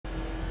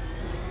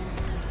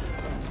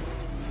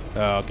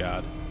Oh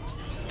god.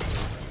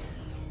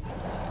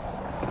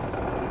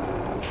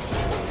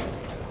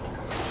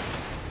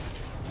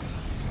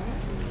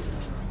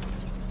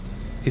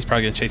 He's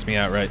probably gonna chase me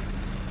out, right?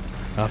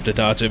 I'll have to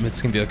dodge him.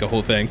 It's gonna be like a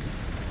whole thing.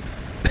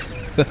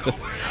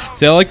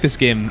 See, I like this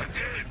game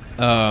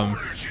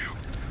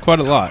quite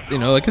a lot. You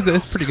know, like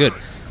it's pretty good.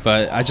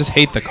 But I just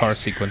hate the car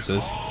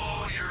sequences.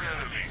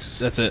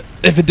 That's it.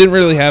 If it didn't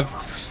really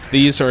have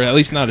these, or at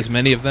least not as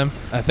many of them,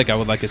 I think I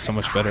would like it so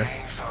much better.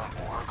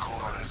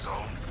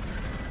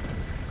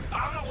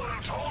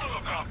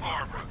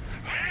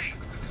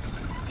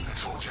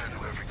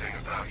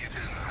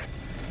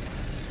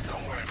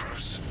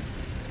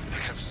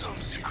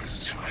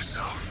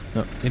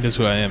 No, he knows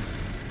who I am.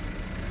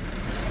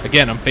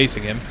 Again, I'm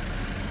facing him.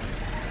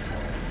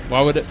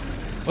 Why would it?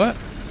 What?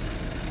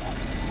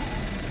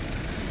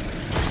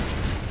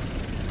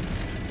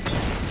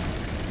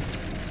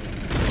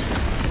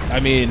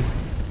 I mean,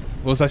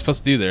 what was I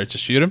supposed to do there?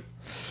 Just shoot him?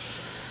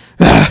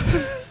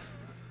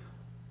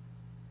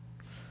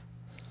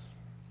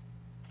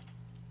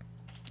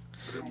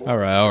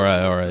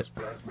 Alright.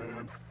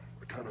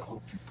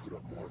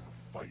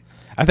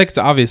 I think it's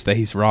obvious that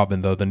he's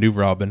Robin, though, the new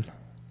Robin.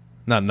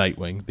 Not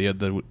Nightwing,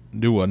 the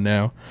new one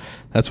now.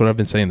 That's what I've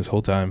been saying this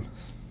whole time.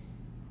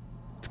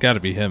 It's got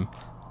to be him.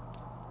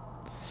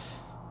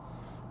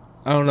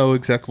 I don't know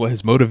exactly what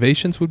his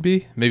motivations would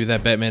be. Maybe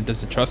that Batman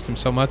doesn't trust him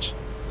so much.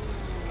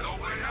 No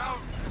way out.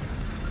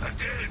 I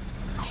did it.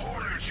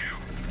 Cornered you.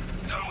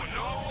 Done what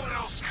no one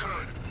else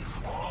could.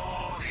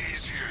 All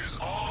these years,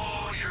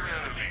 all your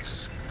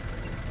enemies.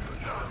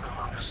 But none of them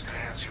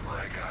understands you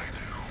like I do.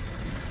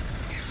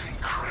 You think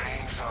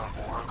Crane found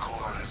Oracle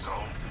on his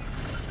own?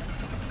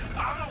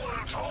 I'm the one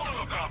who told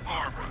him about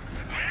Barbara.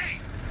 Me!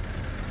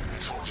 I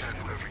told you I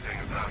knew everything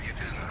about you,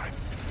 didn't I?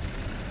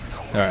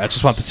 Alright, I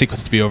just want the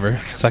sequence to be over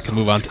so I can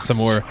move on to some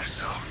more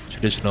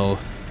traditional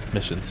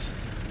missions.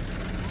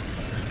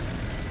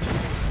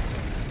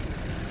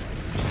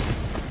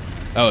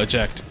 Oh,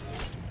 eject.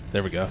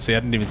 There we go. See, I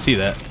didn't even see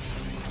that.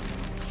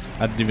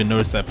 I didn't even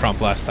notice that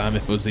prompt last time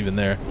if it was even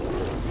there.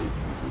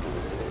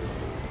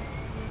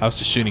 I was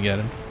just shooting at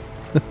him.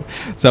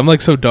 So I'm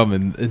like so dumb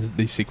in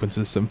these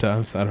sequences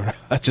sometimes. I don't know.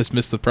 I just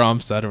miss the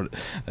prompts. I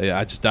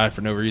just die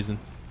for no reason.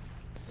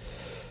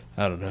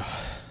 I don't know.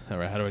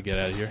 Alright, how do I get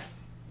out of here?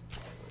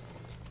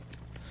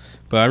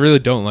 But I really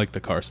don't like the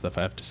car stuff,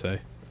 I have to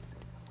say.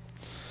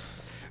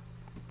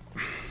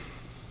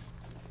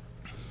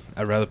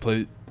 I'd rather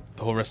play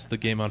the whole rest of the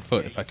game on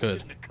foot if I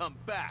could. Come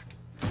back.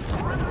 Too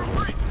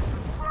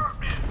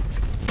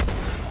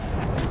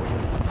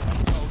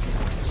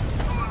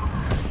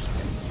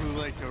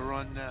late to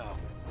run now.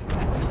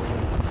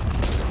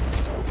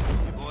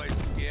 You boys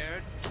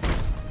scared?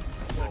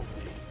 Come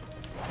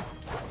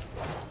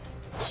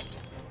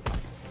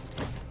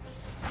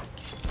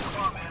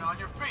on, man, on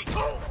your feet.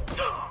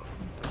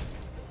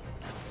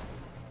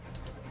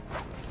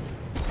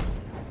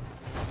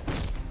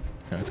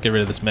 Alright, let's get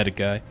rid of this medic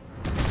guy.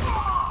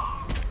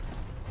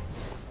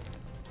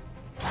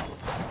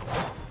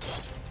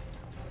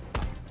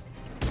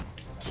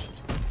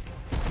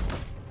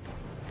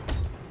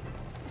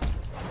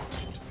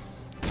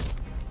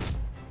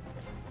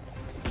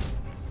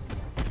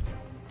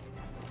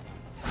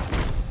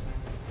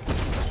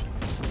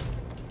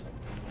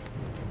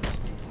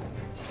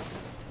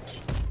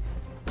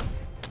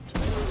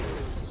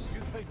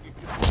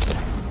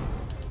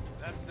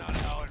 That's not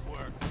how it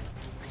works.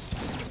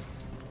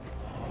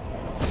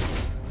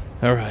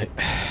 Alright.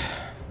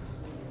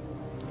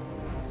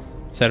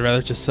 So I'd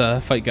rather just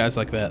fight guys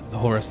like that the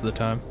whole rest of the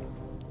time.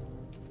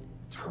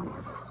 Turn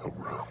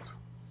around.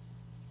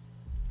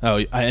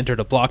 Oh, I entered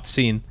a blocked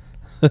scene.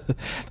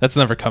 That's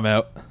never come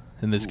out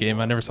in this game.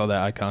 I never saw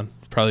that icon.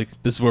 Probably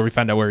this is where we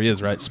find out where he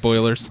is, right?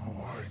 Spoilers.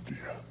 No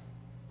idea.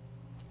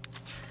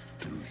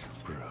 Do you,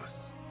 Bruce?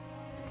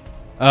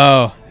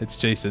 Oh, it's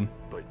Jason.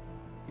 But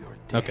you're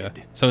dead.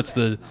 Okay, so it's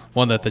the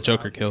one that the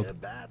Joker killed.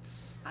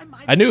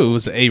 I knew it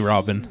was a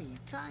Robin.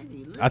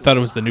 I thought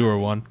it was the newer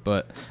one,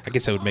 but I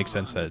guess it would make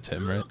sense that it's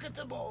him, right? Look at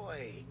the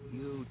boy.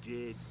 You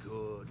did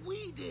good.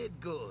 We did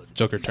good.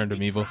 Joker turned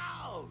him evil.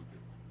 Proud.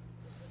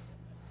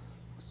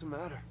 What's the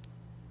matter?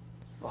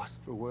 Lost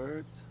for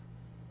words?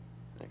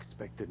 I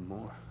expected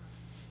more.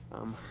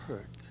 I'm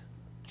hurt.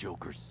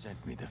 Joker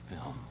sent me the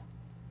film.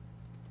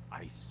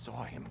 I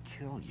saw him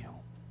kill you.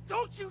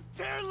 Don't you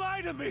dare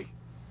lie to me!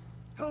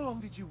 How long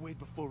did you wait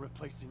before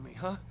replacing me,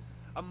 huh?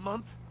 A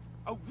month?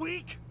 A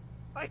week?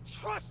 I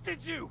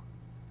trusted you!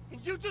 And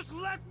you just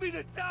left me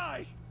to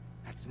die!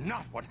 That's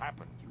not what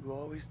happened. You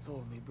always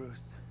told me,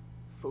 Bruce.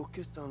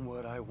 Focus on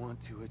what I want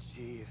to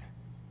achieve,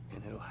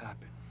 and it'll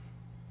happen.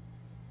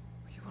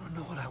 You wanna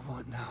know what I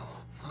want now,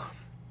 huh?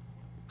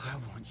 I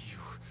want you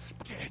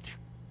dead.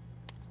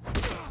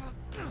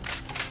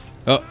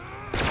 Oh.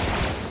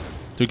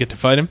 Do we get to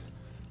fight him?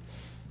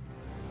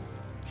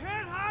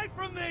 Can't hide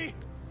from me!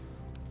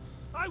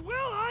 I will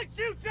hunt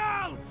you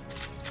down!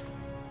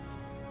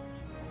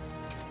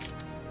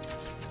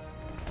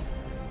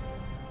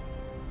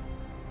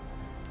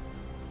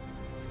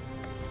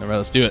 Alright,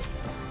 let's do it.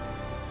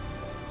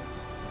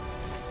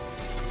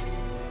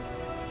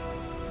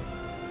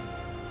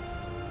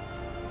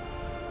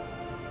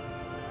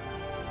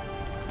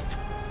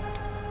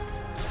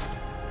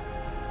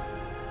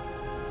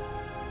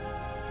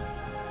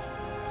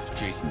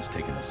 Jason's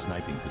taken a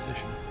sniping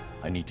position.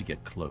 I need to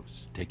get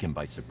close, take him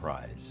by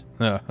surprise.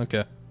 Oh,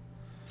 okay.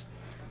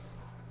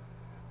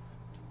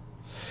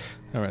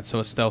 Alright, so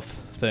a stealth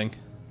thing.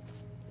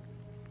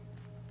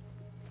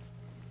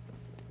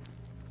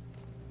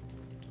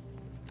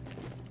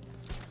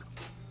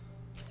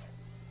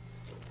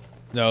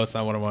 No, it's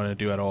not what I wanted to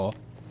do at all.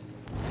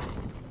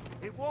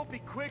 It won't be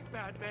quick,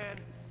 Batman.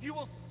 You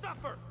will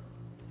suffer.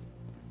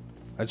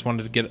 I just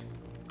wanted to get...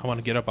 I want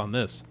to get up on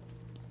this.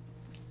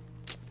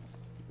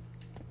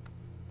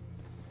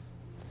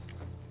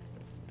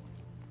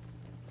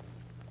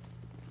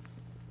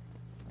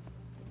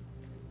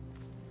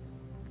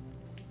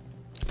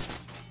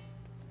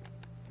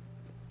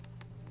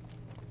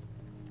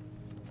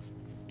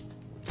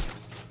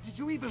 Did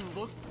you even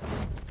look?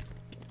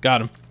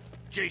 Got him.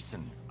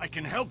 Jason, I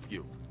can help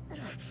you.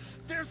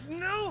 There's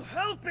no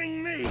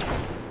helping me.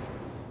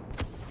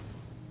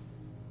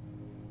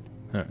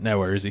 Now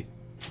where is he?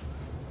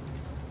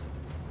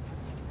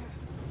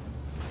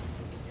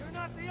 You're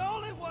not the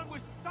only one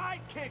with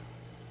sidekicks.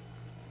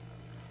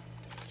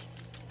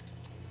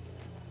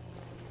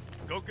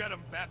 Go get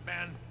him,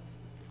 Batman.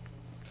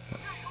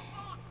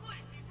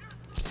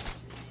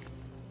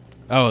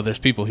 Oh, there's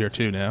people here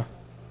too now.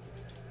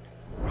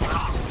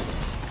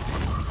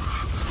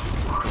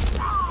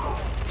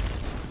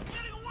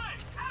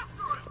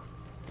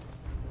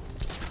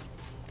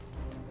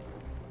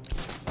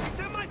 He's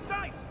in my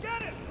sights.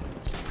 Get him.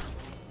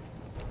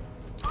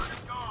 Target's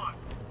gone.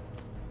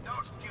 No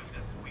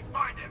excuses. We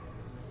find him.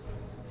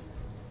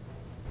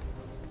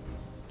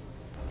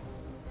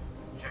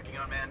 Checking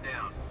on man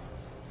down.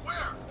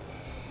 Where?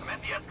 I'm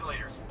at the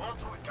escalators.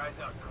 Multiple guys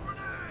out.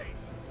 Grenade!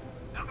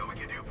 Nothing we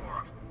can do for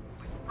him.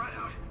 We spread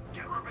out.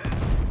 Get revenge.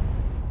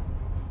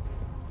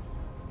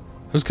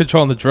 Who's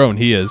controlling the drone?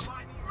 He is.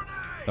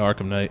 The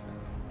Arkham Knight.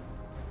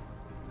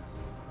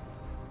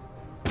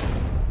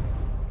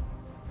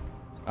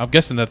 I'm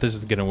guessing that this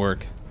is gonna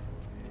work.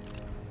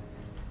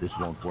 This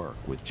won't work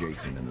with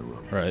Jason in the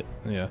room. Right,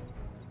 yeah.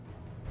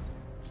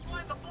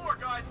 Find the floor,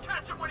 guys.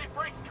 Catch him when he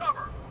breaks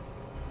cover.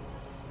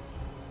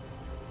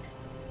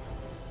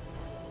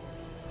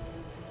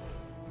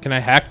 Can I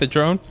hack the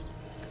drone?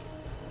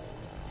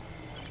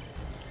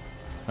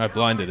 I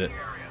blinded it.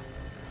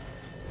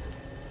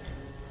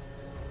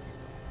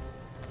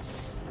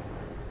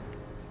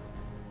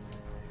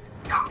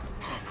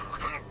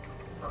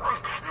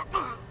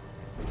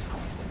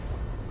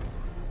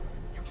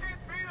 You can't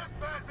beat us,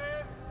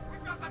 Batman.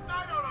 We've got the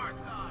Knight on our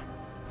side.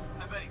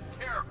 I bet he's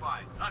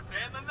terrified. Us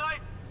and the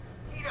Knight?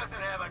 He doesn't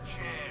have a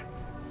chance.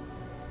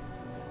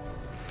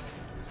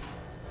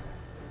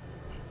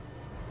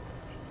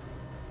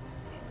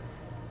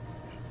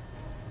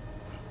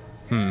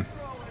 Hmm. Throwing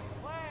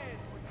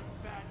plans with you,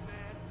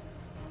 Batman.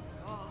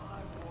 All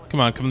I want Come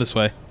on, come this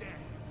way. is death.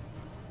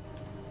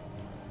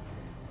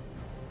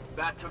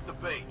 Bat took the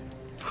bait.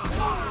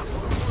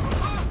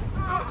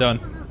 Done.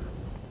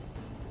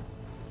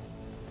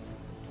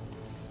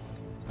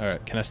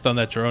 Alright, can I stun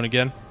that drone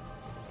again?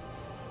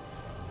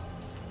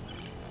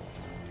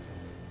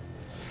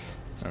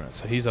 Alright,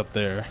 so he's up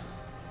there.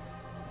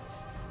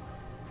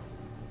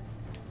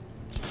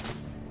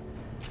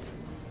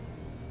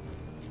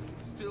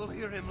 Still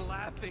hear him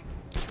laughing.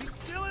 He's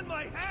still in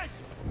my head.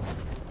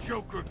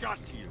 Joker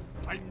got to you.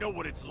 I know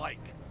what it's like.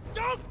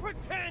 Don't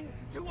pretend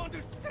to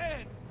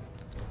understand.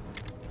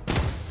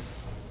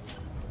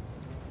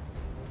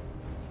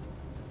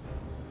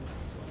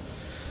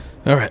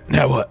 Alright,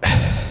 now what?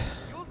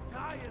 You'll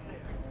die in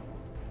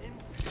there. In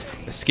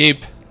pain.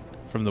 Escape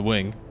from the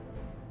wing.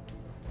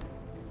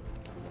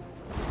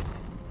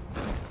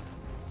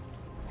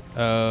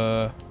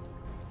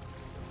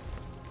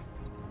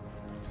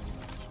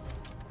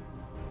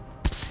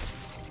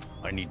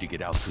 I need to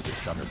get out through the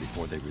shutter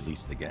before they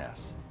release the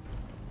gas.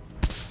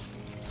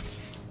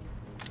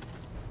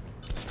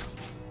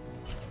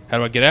 How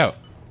do I get out?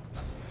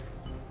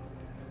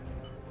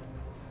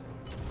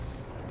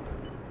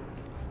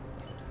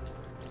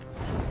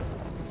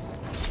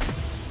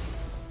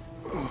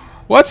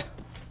 What?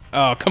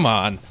 Oh, come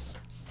on.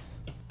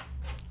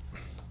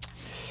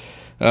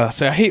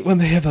 So I hate when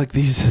they have like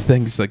these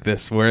things like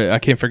this where I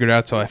can't figure it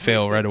out, so I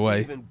fail right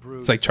away.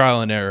 It's like trial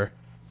and error.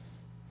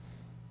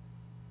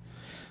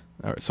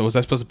 Alright, so was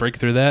I supposed to break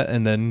through that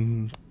and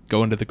then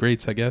go into the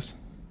grates, I guess?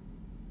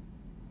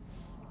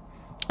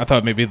 I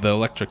thought maybe the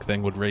electric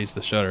thing would raise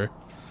the shutter.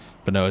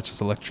 But no, it's just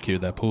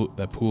electrocuted that pool.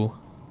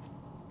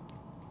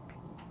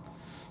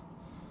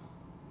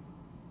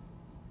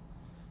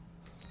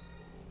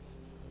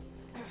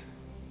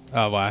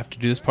 Oh, well, I have to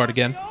do this part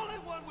again? The only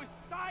one with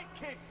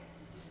sidekicks.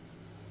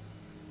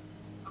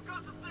 I've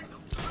got the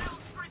signal.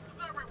 Surveillance traces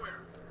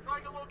everywhere.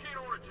 Trying to locate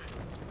origin.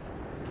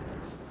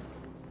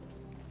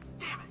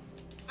 Damn it.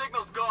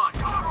 Signal's gone.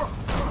 He's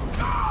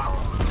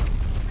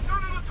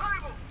under the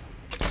table.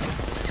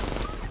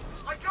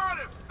 I got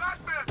him.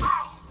 Batman.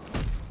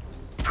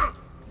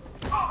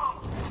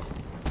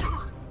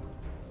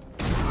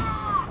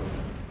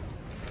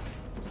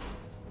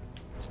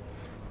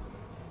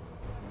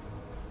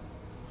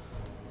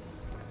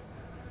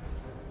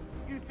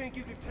 think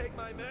you can take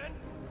my men?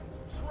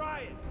 Try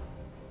it.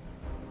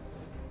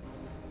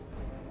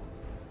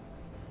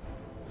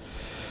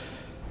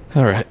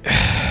 All right.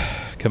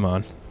 Come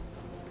on.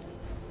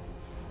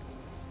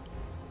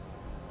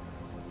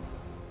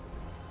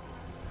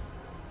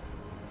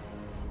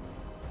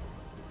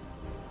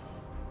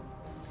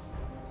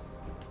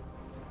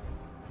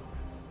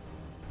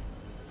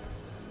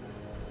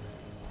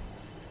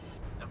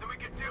 Nothing we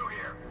can do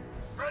here.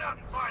 Spread out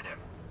and find him.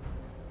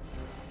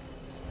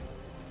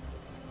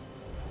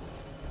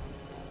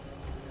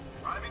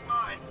 Driving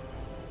mine.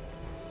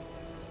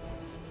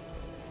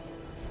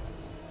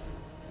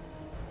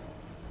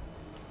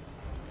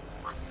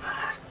 What's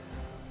that?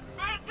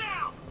 Man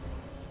down!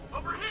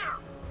 Over here!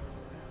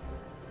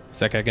 Is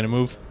that guy gonna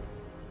move?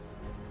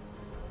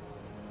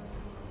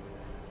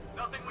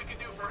 Nothing we can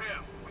do for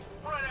him. We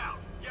spread out.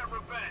 Get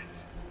revenge.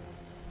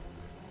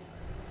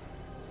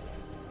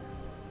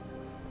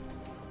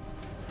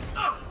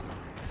 Ugh!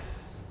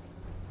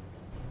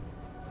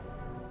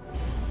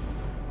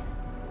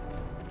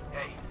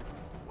 Hey,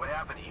 what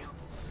happened to you?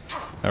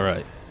 All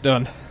right,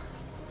 done.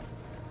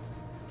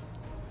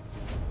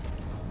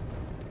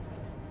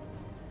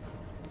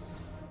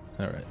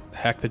 All right,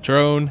 hack the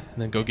drone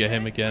and then go get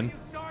him again.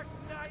 Dark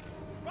Knight,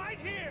 right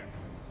here.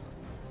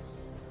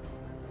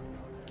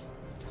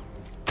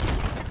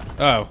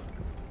 Oh.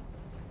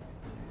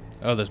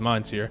 Oh, there's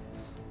mines here.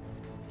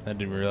 I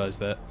didn't realize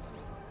that.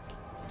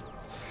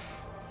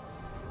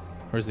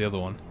 Where's the other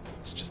one?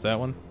 Is it just that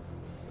one?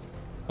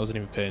 I wasn't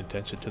even paying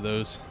attention to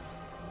those.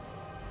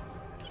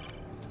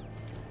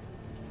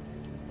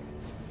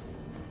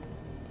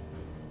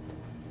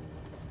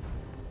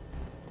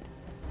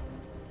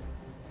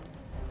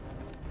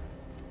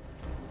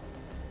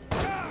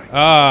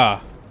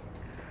 Ah!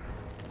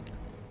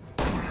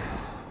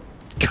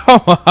 Come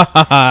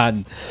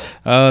on!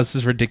 Oh, this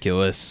is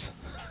ridiculous.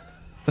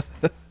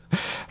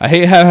 I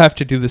hate how I have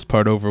to do this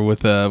part over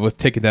with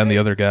taking down the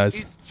other guys.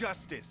 This is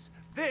justice.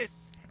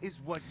 This is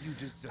what you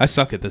deserve. I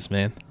suck at this,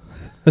 man.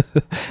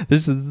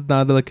 This is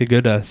not like a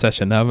good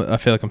session. I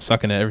feel like I'm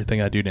sucking at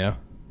everything I do now.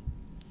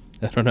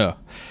 I don't know.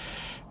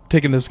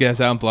 Taking those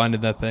guys out and blinding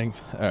that thing.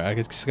 Alright, I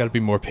guess I gotta be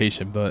more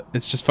patient, but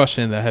it's just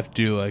frustrating that I have to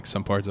do like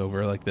some parts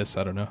over like this.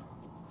 I don't know.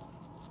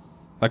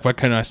 Like, why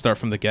couldn't I start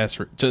from the gas?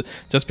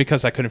 Just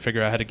because I couldn't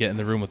figure out how to get in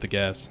the room with the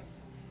gas.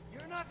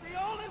 You're not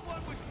the only one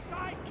with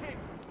sidekicks.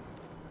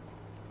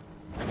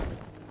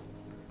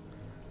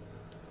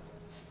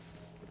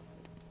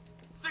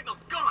 Signal's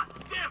gone.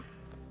 Damn.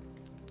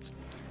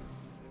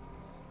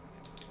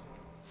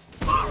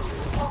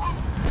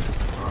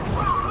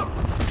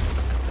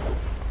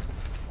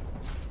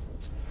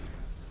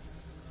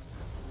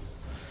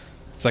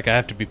 It's like I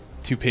have to be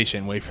too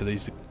patient and wait for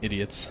these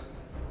idiots.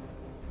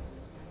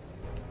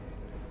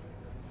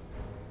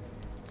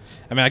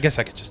 I mean, I guess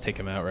I could just take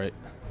him out, right?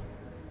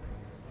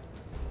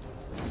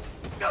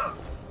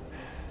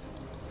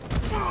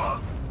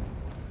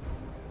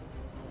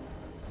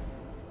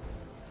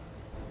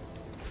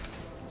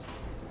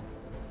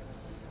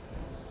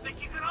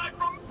 Think you can hide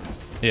from?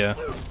 Yeah.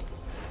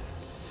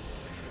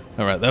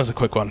 Alright, that was a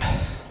quick one.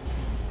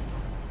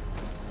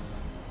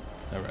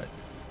 Alright.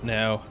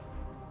 Now.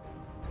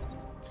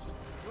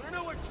 You wanna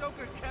know where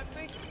Joker kept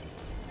me?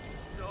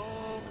 So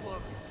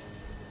close.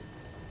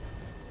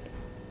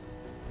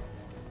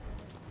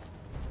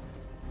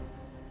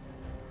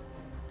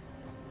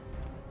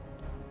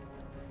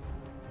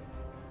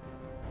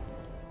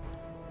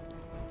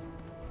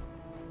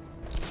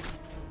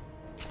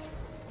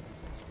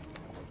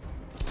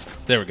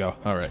 There we go.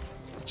 Alright.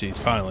 Jeez,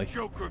 finally.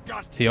 Joker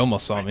got He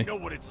almost saw me. know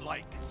what it's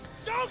like.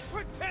 Don't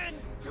pretend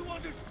to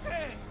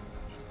understand.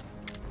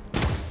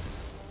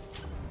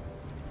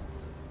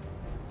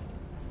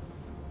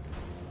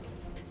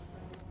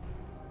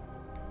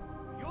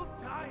 You'll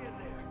die in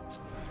there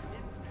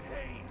in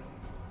pain.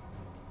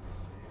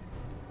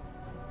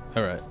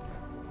 Alright.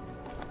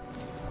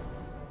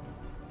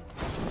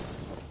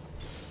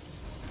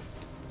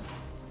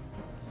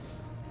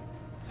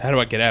 How do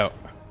I get out?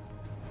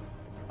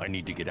 I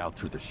need to get out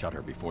through the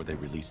shutter before they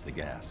release the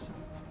gas.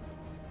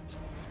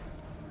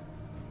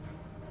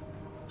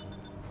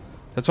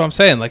 That's what I'm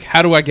saying. Like,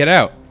 how do I get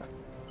out?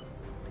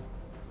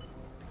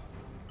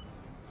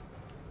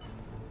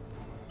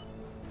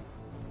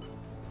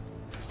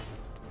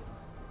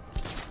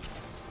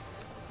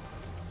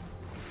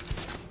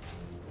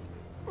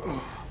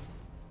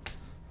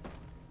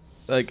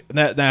 Like,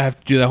 now I have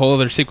to do that whole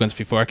other sequence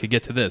before I could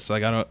get to this.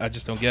 Like, I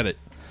just don't get it.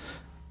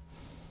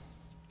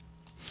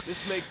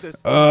 This makes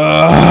us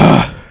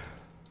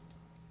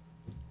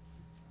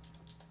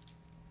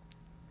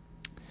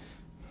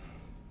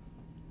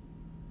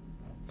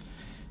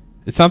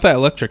It's not that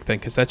electric thing,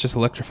 because that just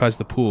electrifies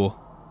the pool,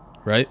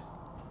 right?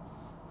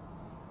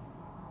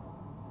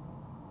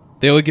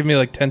 They only give me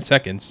like 10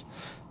 seconds,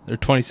 or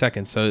 20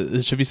 seconds, so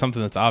it should be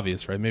something that's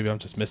obvious, right? Maybe I'm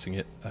just missing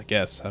it, I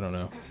guess. I don't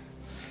know.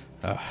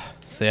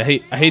 See, I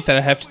hate that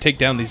I have to take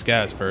down these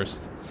guys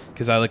first,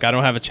 because I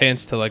don't have a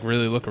chance to like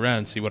really look around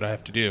and see what I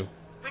have to do.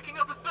 Picking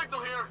up a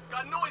signal here.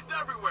 Got noise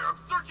everywhere. I'm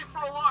searching for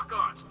a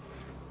lock-on.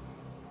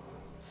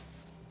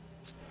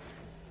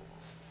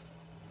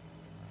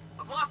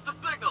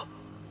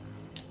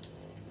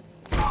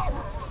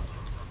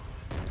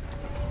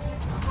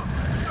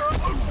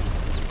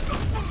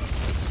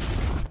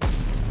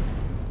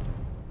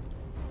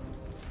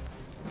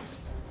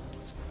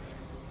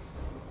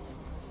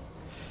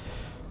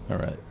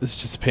 Alright, this is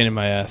just a pain in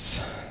my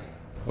ass.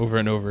 Over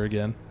and over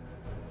again.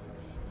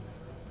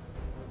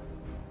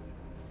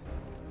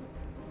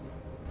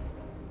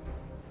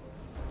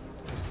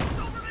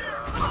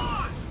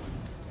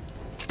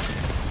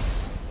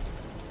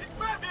 It's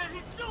Batman!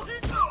 He's still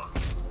here!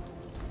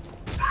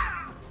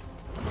 Ah!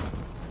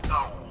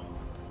 No!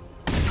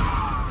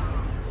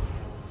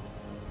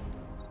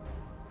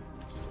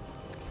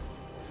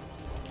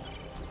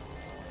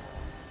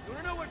 You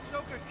wanna know what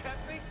Joker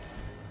kept me?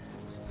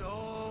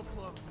 So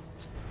close.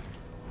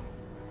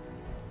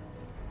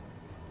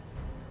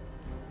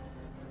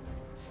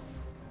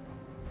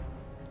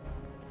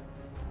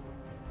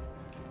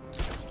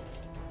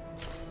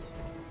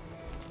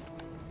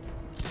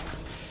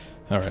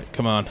 Alright,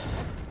 come on.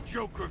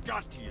 Joker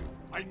got to you.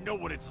 I know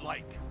what it's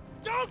like.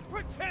 Don't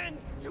pretend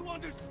to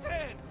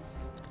understand!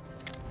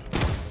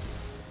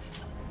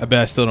 I bet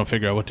I still don't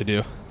figure out what to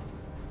do.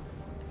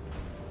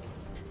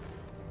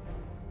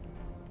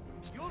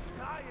 You'll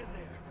die in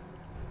there.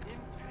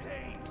 In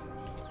pain.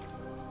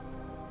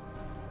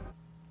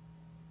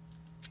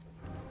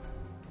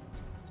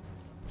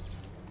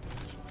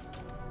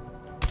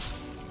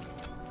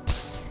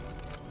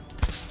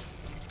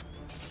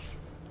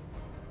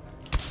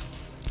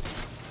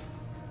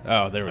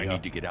 Oh, there we I go.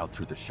 need to get out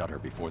through the shutter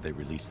before they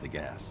release the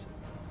gas.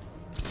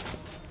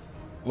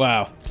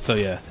 Wow. So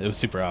yeah, it was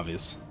super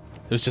obvious.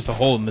 There was just a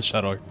hole in the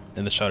shutter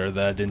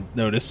that I didn't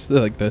notice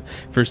like the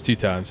first 2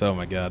 times. Oh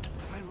my god.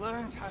 I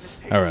learned how to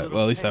take All a right, little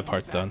well, at least that pain,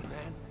 part's done.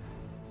 Batman.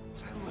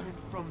 I learned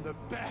from the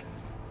best.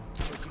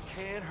 What you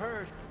can't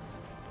hurt,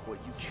 what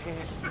you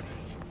can't see.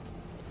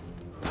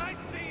 I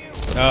see you.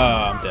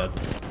 Oh, I'm dead.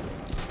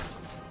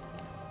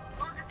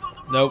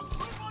 Nope.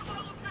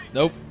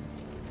 Nope.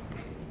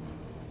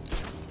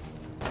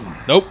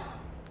 Nope.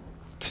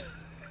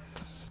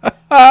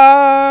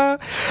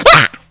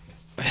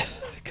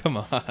 Come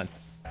on.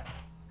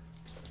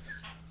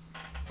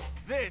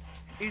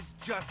 This is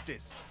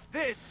justice.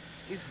 This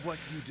is what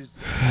you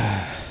deserve.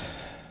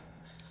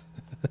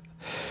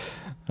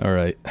 All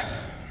right. I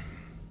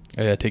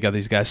gotta take out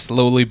these guys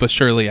slowly but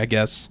surely, I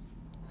guess.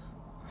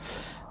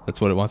 That's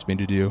what it wants me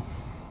to do.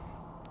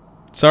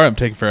 Sorry I'm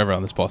taking forever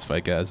on this boss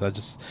fight, guys.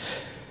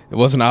 It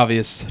wasn't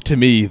obvious to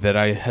me that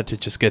I had to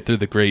just get through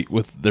the grate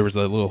there was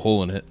a little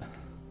hole in it.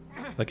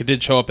 Like it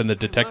did show up in the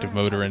detective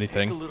mode or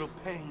anything. Take a little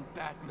pain,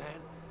 Batman.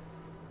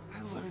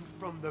 I learned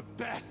from the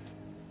best.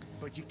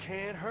 But you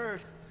can't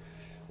hurt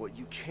what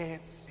you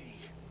can't see.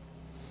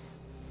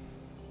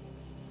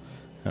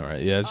 All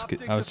right, yeah,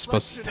 I was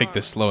supposed to take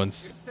this slow and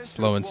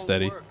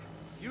steady.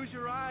 Use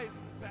your eyes,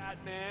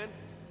 Batman.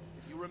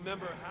 If you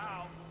remember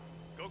how.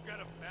 Go get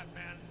him,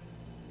 Batman.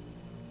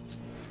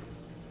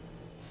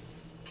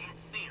 Can't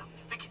see him.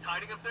 You think he's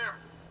hiding up there?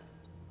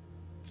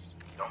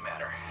 Don't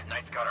matter.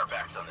 Knight's got our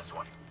backs on this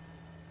one.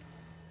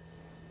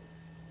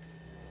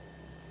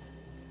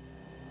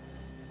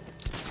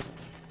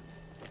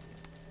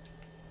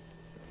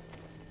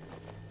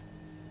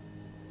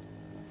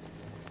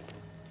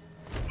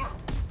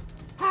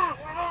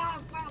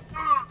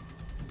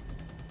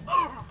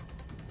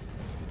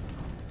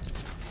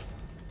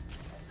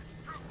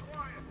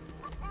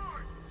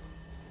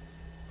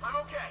 I'm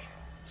okay.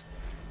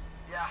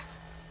 Yeah,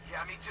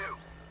 me too.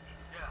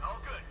 Yeah, all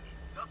good.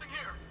 Nothing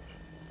here.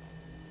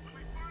 We'll be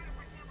fine if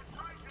we keep it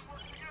tight and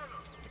work together.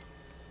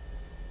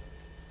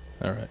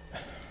 All right.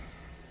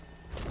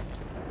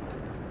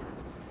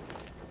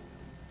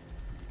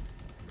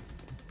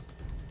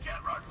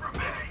 Can't run from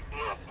me.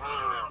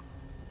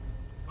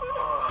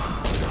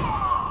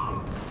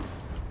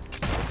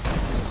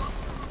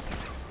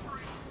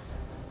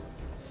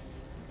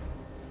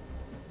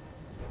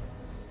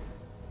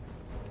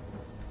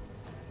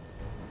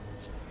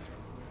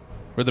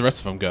 Where'd the rest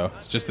of them go?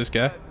 It's just this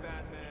guy?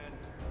 Batman,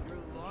 you're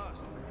lost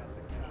at the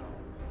cow.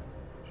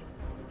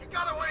 He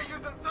got away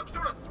using some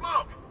sort of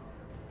smoke.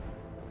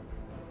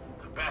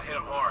 The bat hit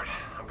him hard.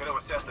 I'm gonna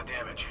assess the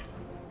damage.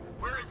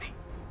 Where is he?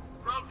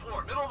 Ground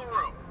floor, middle of the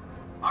room.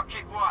 I'll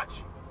keep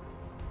watch.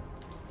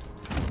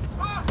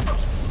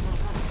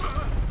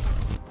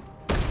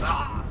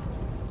 Ah!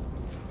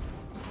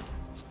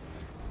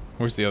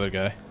 Where's the other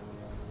guy?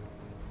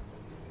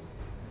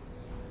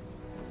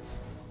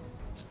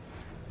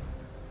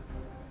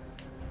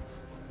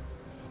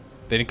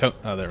 They didn't come.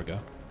 Oh, there we go.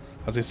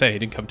 I was gonna say he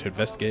didn't come to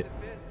investigate.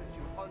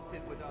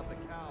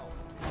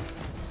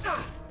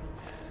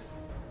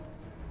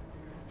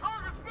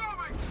 Target's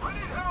moving! I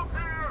need help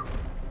here!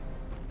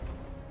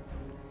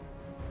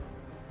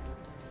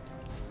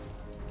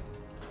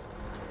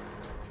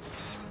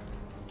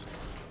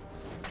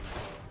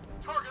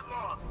 Target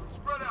lost.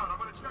 Spread out. I'm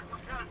gonna check for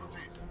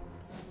casualties.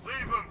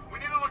 Leave them. We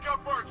need to look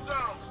out for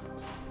ourselves.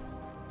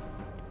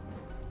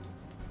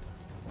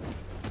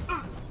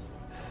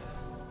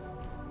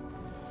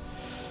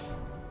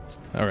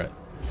 All right,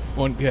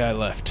 one guy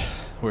left.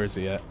 Where is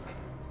he at?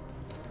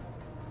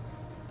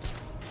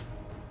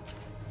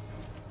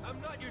 I'm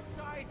not your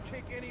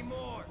sidekick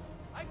anymore.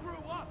 I grew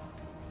up.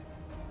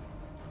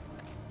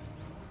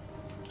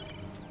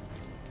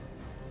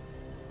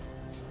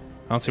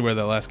 I don't see where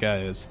that last guy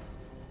is.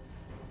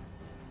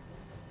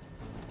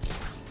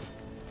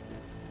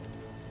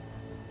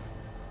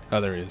 Oh,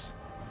 there he is.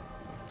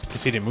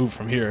 Guess he didn't move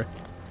from here.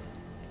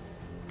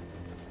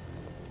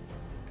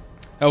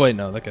 Oh wait,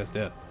 no, that guy's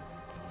dead.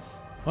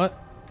 What?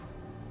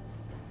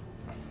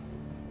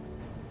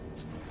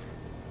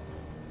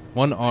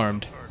 One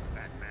armed.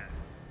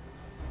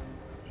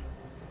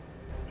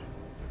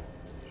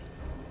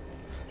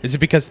 Is it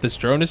because this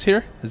drone is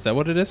here? Is that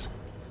what it is?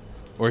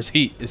 Or is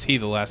he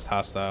the last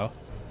hostile?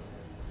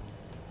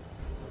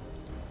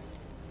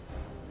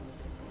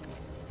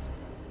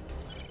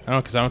 I don't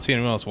know, because I don't see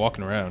anyone else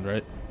walking around,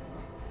 right?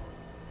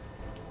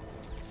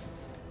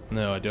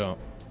 No, I don't.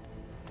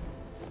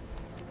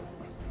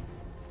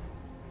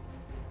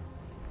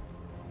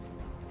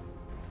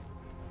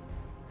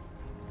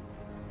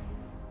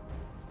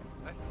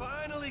 I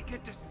finally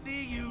get to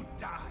see you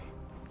die.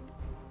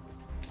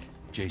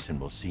 Jason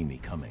will see me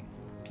coming.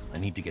 I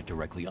need to get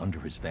directly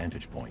under his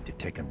vantage point to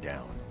take him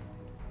down.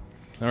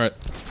 Alright,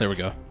 there we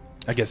go.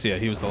 I guess, yeah,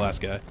 he was the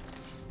last guy.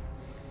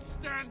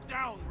 Stand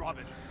down,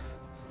 Robin.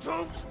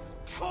 Don't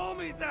call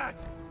me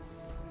that.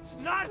 It's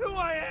not who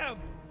I am.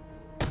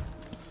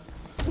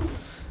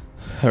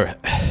 Alright.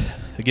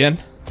 Again?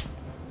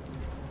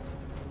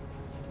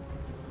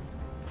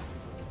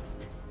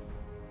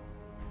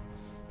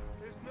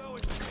 There's no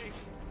escape.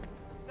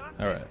 Not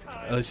this Alright.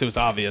 time. At least it was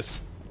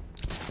obvious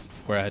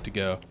where I had to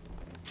go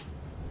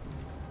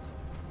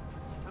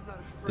I'm not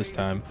afraid this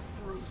time. of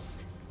you, Bruce.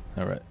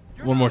 Alright.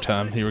 You're One not more a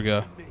time. Here we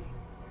go. threat to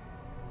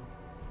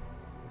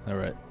me.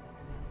 Alright.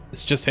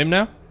 It's just him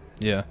now?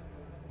 Yeah.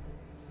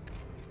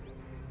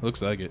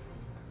 Looks like it.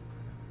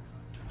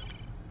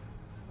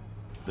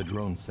 The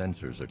drone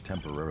sensors are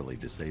temporarily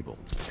disabled,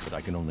 but I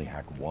can only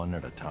hack one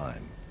at a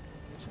time.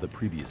 So the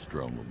previous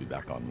drone will be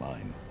back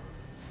online.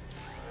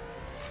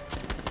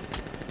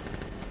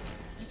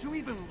 Did you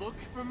even look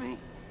for me?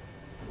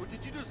 Or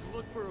did you just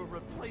look for a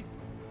replacement?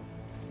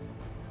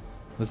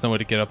 There's no way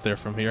to get up there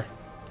from here.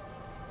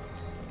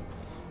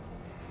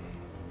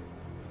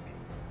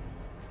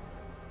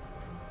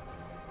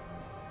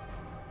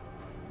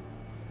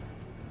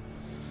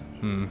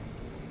 Hmm.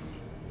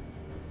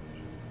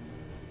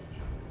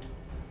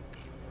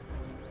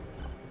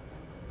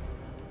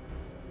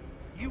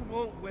 You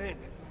won't win.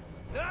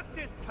 Not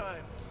this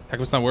time. Heck,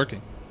 it's not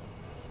working.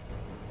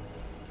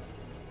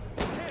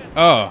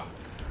 Oh.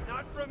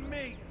 Not from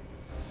me.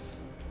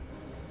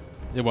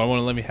 Yeah, well, I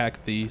want to let me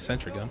hack the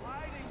sentry gun.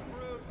 Hiding,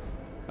 Bruce.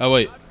 Oh,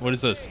 wait. What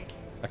is this?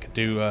 I could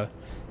do, I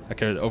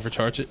could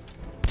overcharge it.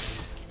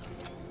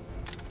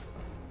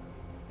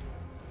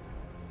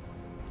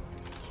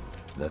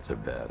 That's a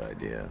bad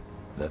idea.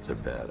 That's a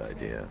bad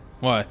idea.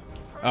 Why?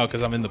 Oh,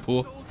 because I'm in the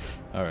pool?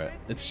 Alright.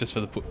 It's just for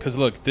the pool. Because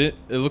look, it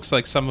looks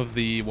like some of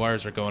the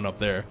wires are going up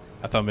there.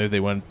 I thought maybe they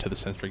went to the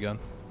sentry gun.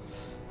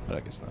 But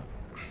I guess not.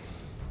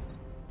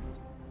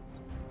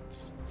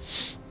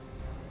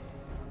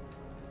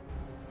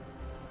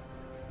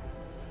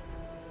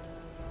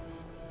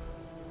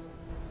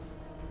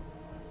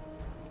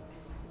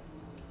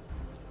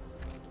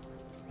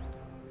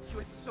 You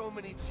had so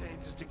many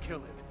chances to kill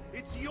him.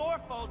 It's your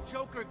fault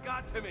Joker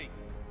got to me.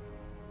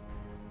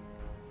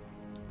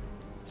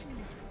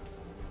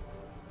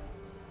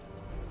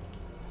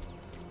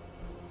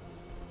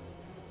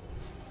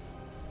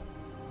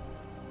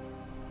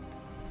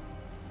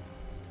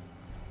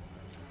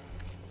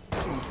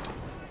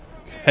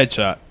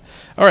 Headshot.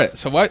 Alright,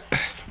 so why...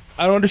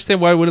 I don't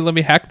understand why it wouldn't let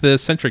me hack the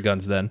sentry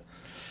guns then.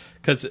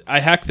 Because I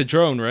hacked the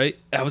drone, right?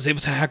 I was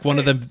able to hack one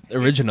of them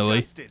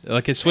originally.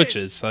 Like, it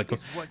switches. Like,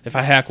 if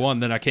I hack one,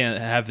 then I can't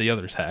have the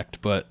others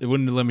hacked. But it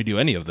wouldn't let me do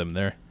any of them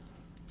there.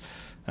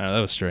 I don't know,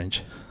 that was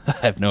strange. I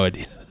have no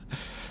idea.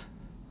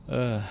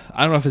 I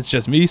don't know if it's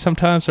just me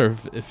sometimes, or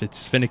if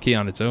it's finicky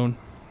on its own.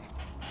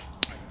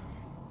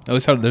 At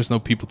least there's no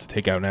people to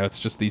take out now. It's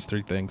just these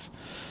three things.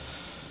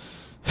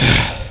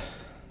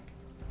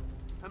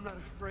 I'm not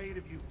afraid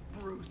of you,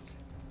 Bruce.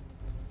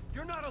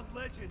 You're not a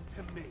legend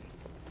to me.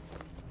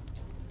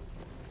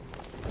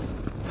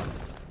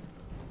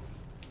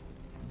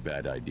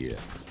 Bad idea.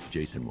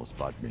 Jason will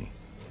spot me.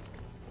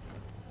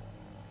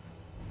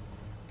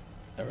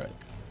 Alright.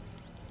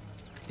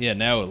 Yeah,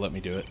 now it let me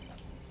do it.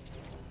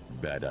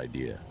 Bad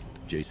idea.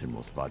 Jason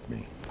will spot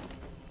me.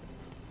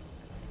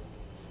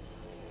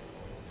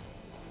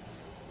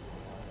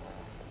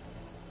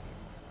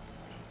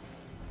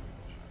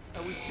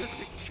 I was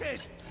just a kid.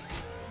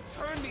 You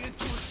turned me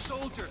into a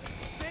soldier.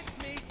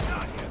 Sent me to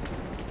him.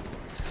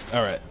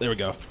 Alright, there we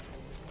go.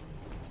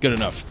 It's good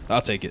enough.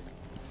 I'll take it.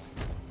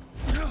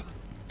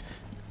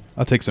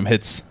 I'll take some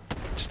hits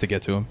just to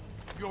get to him.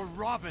 You're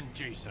Robin,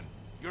 Jason.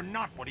 You're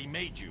not what he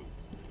made you.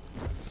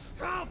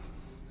 Stop!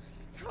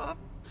 Stop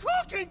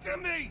talking to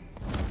me!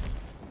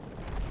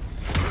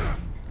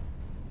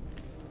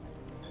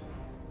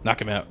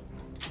 Knock him out.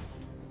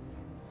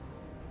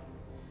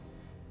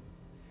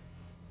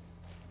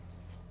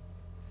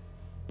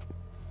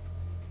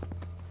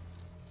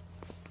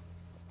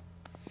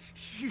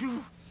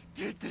 You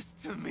did this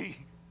to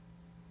me.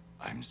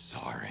 I'm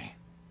sorry.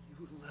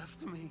 You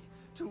left me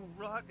to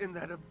rot in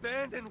that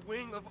abandoned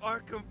wing of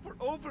Arkham for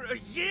over a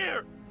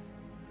year.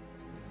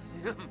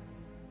 With him.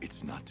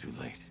 It's not too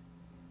late.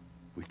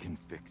 We can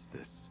fix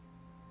this.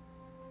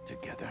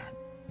 Together.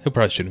 He'll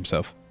probably shoot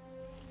himself.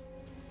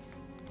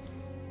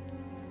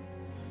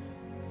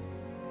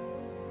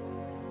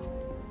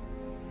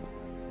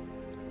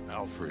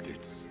 Alfred,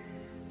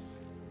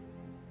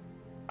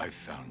 I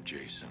found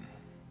Jason.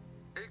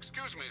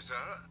 Excuse me, sir.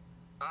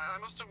 I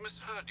must have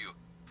misheard you.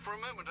 For a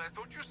moment, I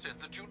thought you said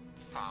that you'd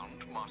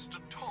found Master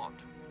Todd.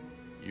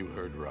 You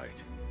heard right.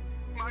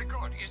 My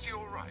God, is he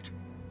all right?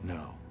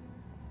 No.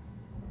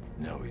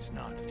 No, he's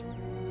not.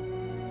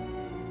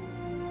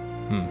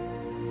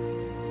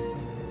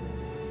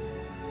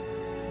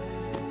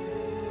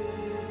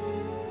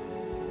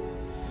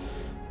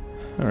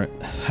 Alright.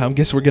 I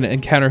guess we're going to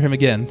encounter him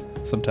again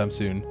sometime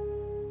soon.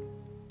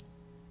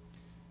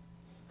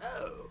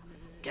 Oh,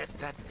 guess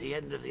that's the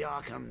end of the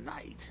Arkham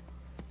Knight.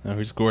 Oh,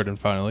 here's Gordon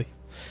finally.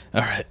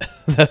 Alright.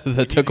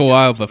 that took a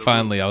while, but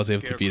finally I was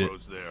able to beat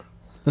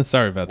it.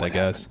 Sorry about that,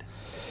 guys.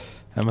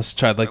 I must have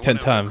tried like 10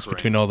 times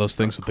between all those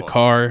things with the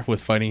car,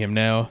 with fighting him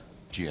now.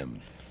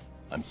 Jim,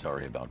 I'm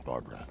sorry about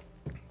Barbara.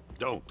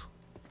 Don't.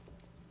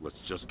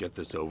 Let's just get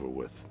this over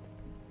with.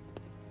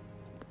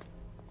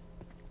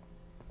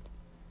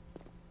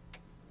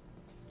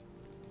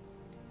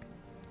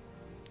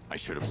 I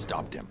should have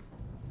stopped him.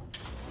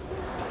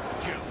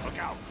 Jim, look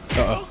out!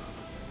 Uh-oh.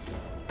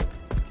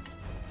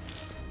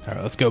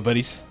 Alright, let's go,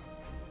 buddies.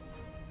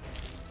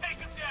 Take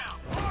him down!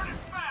 Hard and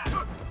fast!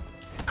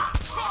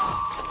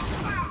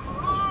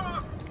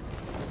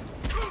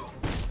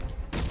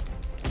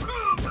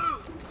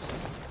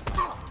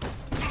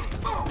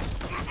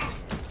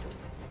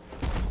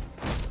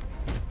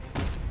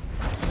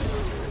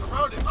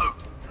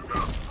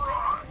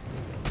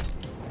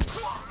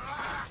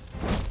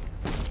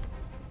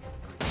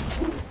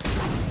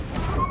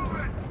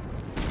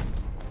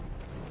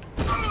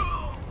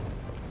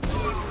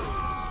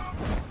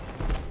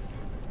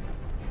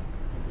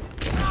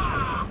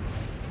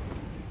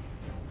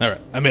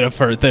 Alright, I made up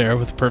for it there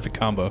with a perfect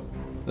combo.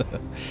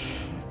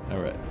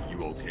 Alright.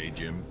 You okay,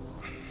 Jim?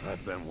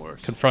 I've been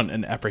worse. Confront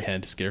and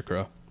apprehend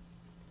Scarecrow.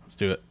 Let's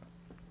do it.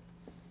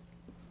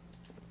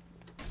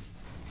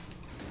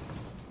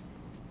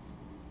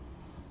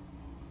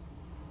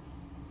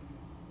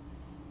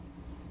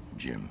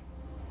 Jim,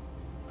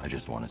 I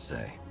just want to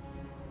say,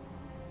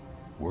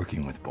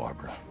 working with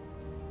Barbara,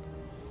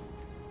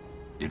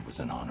 it was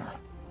an honor.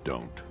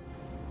 Don't.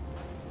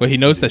 Well, he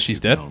knows that she's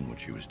If dead? you'd known what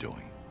she was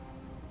doing,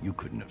 you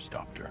couldn't have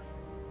stopped her.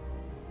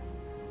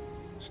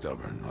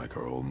 Stubborn like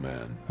our old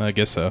man. I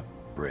guess so.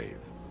 Brave.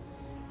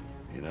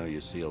 You know,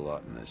 you see a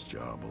lot in this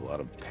job. A lot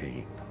of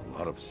pain, a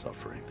lot of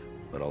suffering.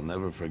 But I'll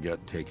never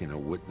forget taking a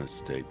witness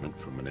statement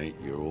from an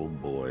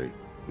 8-year-old boy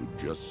who'd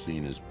just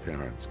seen his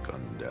parents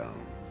gunned down.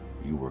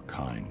 You were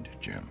kind,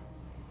 Jim.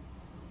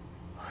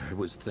 I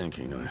was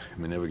thinking, I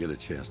may never get a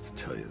chance to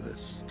tell you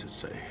this, to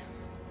say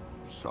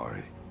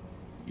sorry.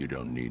 You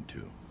don't need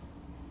to.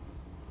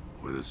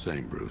 We're the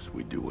same, Bruce.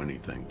 We'd do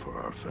anything for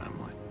our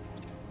family.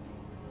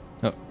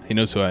 Oh, he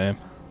knows who I am.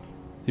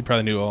 He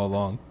probably knew all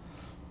along.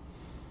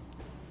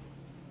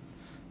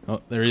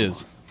 Oh, there he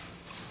is.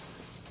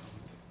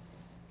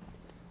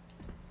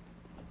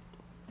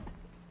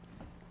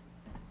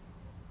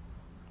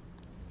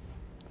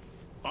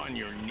 On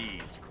your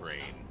knees, Crane.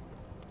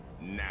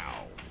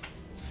 Now.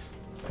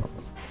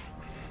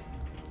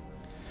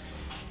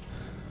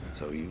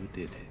 So you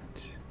did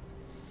it.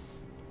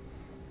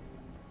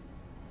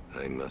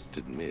 I must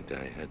admit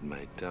I had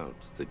my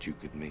doubts that you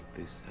could make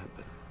this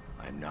happen.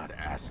 I'm not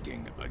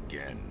asking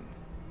again.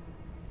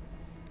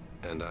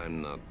 And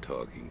I'm not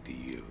talking to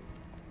you.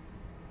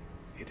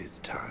 It is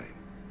time.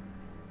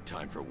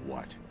 Time for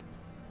what?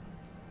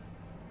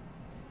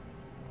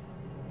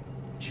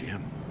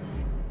 Jim.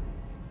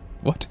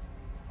 What?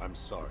 I'm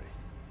sorry.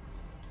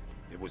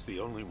 It was the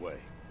only way.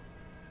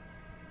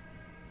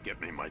 Get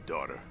me my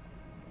daughter.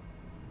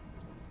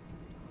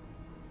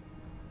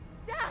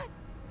 Dad!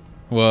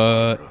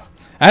 What?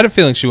 I had a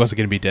feeling she wasn't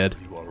going to be dead.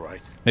 You all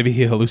right? Maybe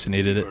he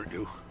hallucinated it. Hurt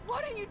you?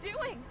 What are you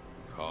doing?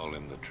 Call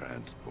in the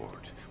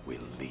transport. We're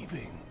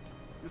leaving.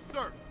 Yes,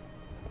 sir.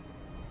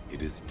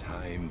 It is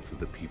time for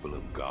the people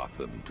of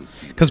Gotham to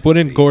see. Because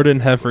wouldn't Gordon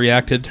have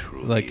reacted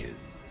like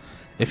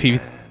if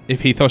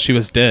he thought she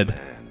was dead?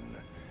 Man,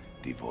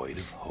 devoid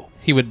of hope,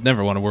 He would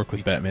never want to work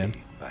with Batman.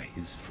 betrayed by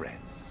his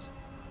friends,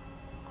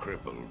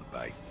 crippled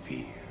by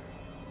fear.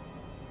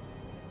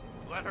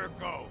 Let her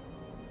go.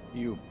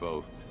 You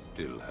both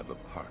still have a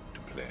part to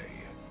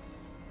play.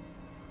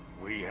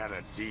 We had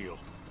a deal.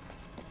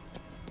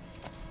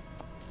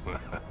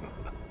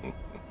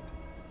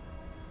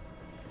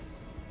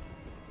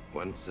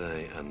 Once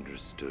I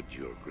understood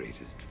your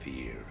greatest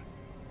fear,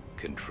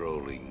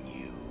 controlling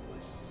you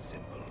was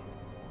simple.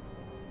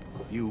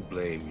 You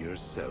blame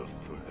yourself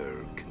for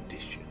her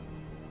condition.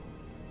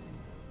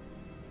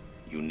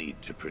 You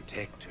need to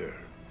protect her,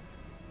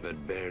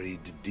 but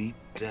buried deep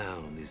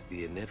down is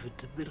the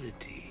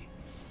inevitability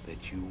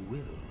that you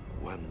will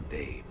one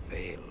day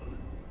fail.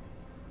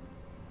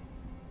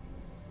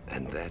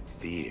 And that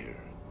fear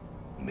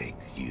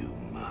makes you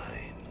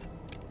mine.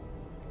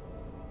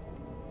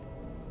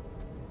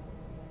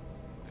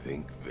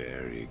 Think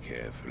very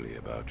carefully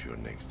about your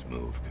next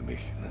move,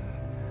 Commissioner.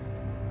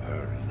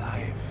 Her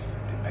life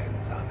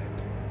depends on it.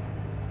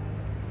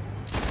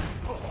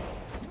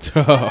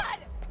 Oh.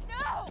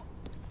 No!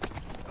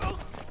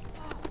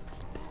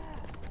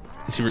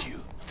 Is he Did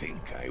you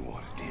think I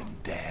wanted him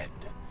dead?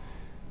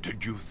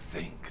 Did you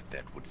think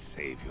that would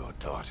save your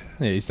daughter?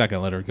 Yeah, he's not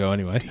gonna let her go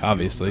anyway,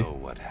 obviously. Do you know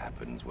what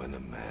happens when a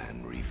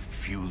man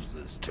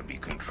refuses to be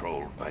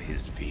controlled by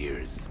his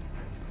fears?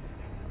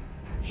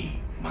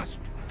 He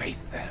must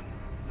face them.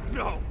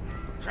 No!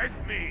 Take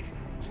me!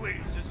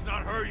 Please, it's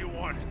not her you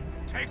want.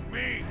 Take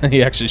me!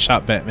 He actually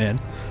shot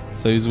Batman,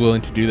 so he was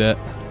willing to do that.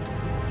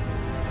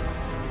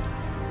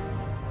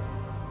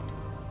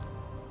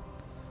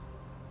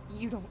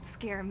 You don't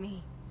scare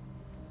me.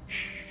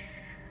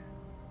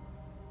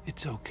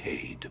 It's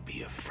okay to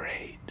be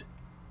afraid.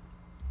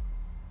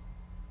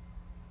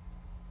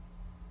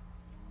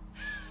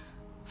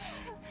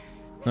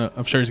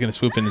 I'm sure he's gonna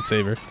swoop in and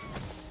save her.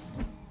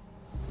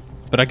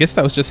 But I guess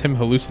that was just him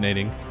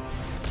hallucinating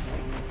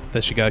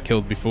that she got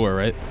killed before,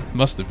 right?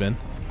 Must have been.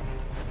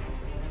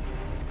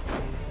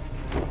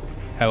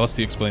 How else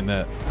do you explain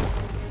that?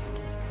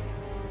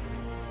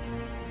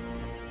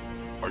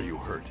 Are you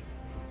hurt?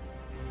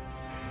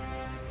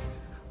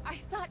 I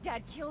thought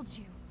Dad killed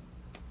you.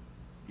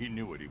 He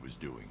knew what he was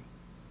doing.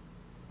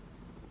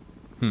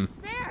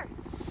 There!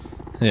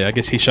 Yeah, I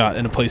guess he shot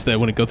in a place that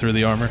wouldn't go through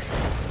the armor.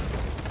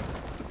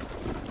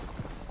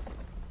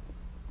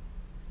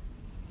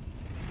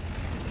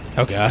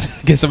 Oh god,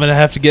 guess I'm gonna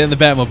have to get in the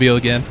Batmobile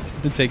again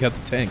and take out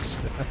the tanks.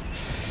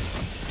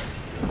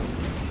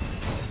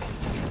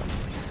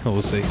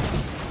 We'll see.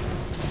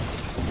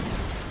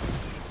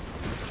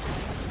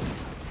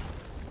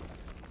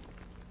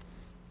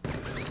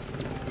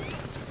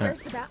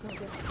 Where's the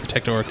Batmobile?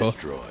 Protect Oracle.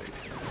 Destroyed.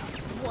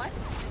 What?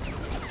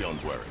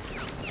 Don't worry.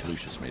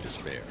 Lucius made a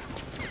spare.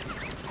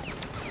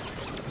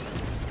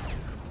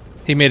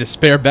 He made a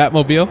spare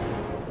Batmobile?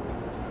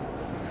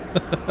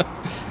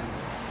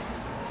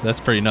 That's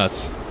pretty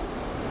nuts.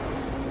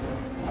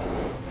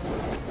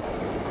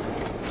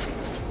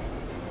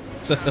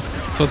 So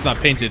it's not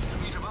painted.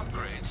 Suite of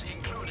upgrades,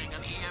 including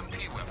an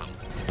EMP weapon.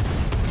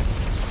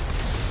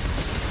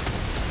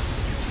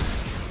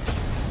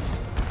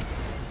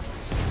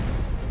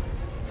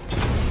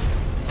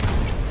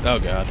 Oh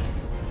god.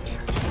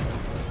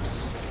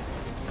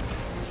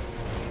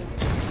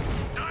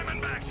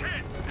 Diamondback's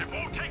hit! It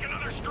won't take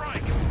another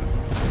strike!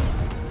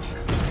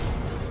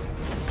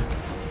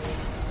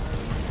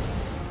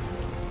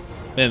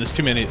 Man, there's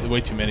too many, way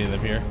too many of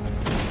them here.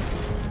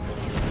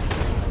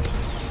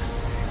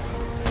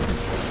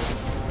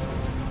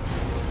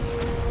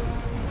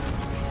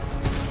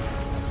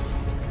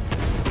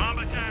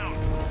 Mama down!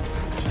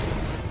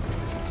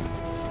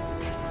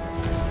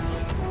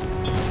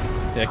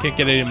 Yeah, I can't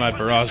get any of my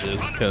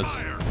barrages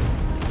because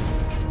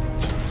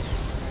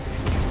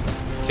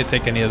can't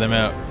take any of them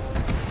out.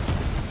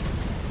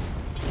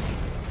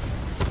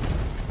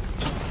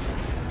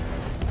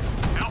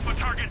 Alpha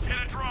targets hit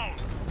a drone!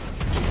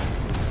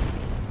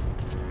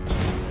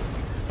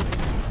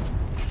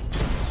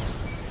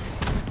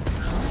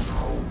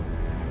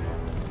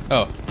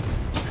 Oh.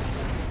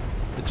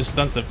 It just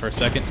stuns them for a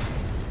second.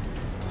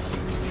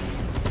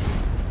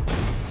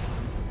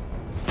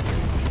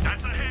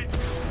 That's a hit!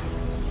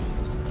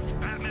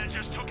 Batman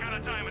just took out a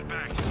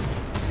Diamondback.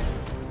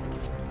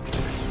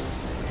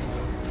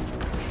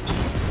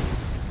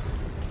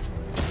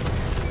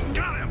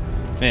 Got him!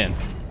 Man,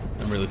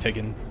 I'm really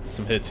taking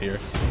some hits here.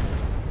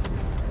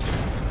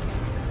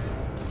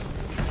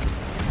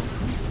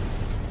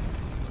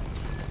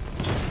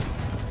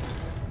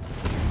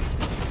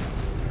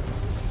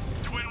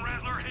 Twin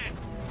Rattler hit!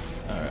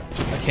 Alright,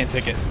 I can't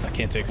take it. I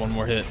can't take one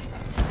more hit.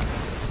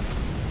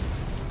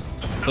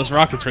 Those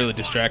rockets really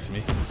distract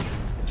me.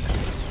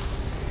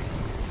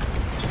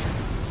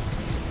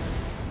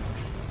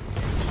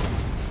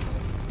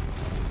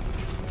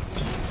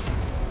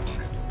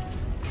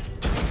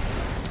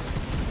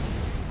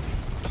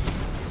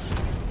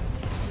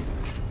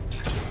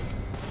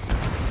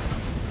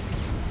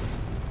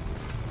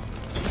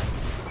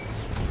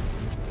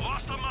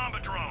 Lost the Mamba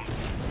drone!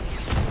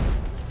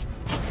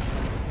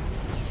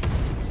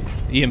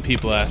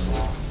 EMP blast.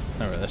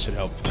 Alright, that should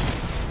help.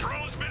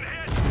 Drone's been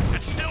hit!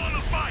 It's still in the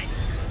fight!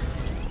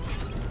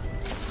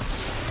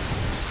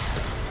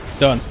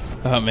 Done.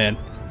 Oh man.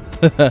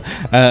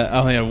 I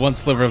only have one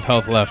sliver of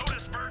health left.